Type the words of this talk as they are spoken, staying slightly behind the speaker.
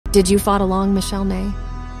Did you fight along Michel Ney?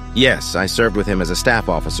 Yes, I served with him as a staff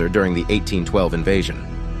officer during the 1812 invasion.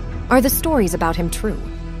 Are the stories about him true?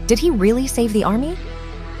 Did he really save the army?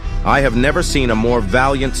 I have never seen a more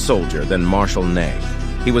valiant soldier than Marshal Ney.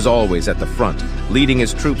 He was always at the front, leading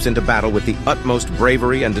his troops into battle with the utmost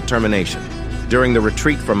bravery and determination. During the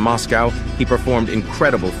retreat from Moscow, he performed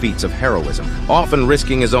incredible feats of heroism, often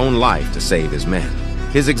risking his own life to save his men.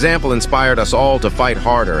 His example inspired us all to fight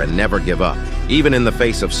harder and never give up, even in the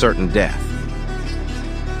face of certain death.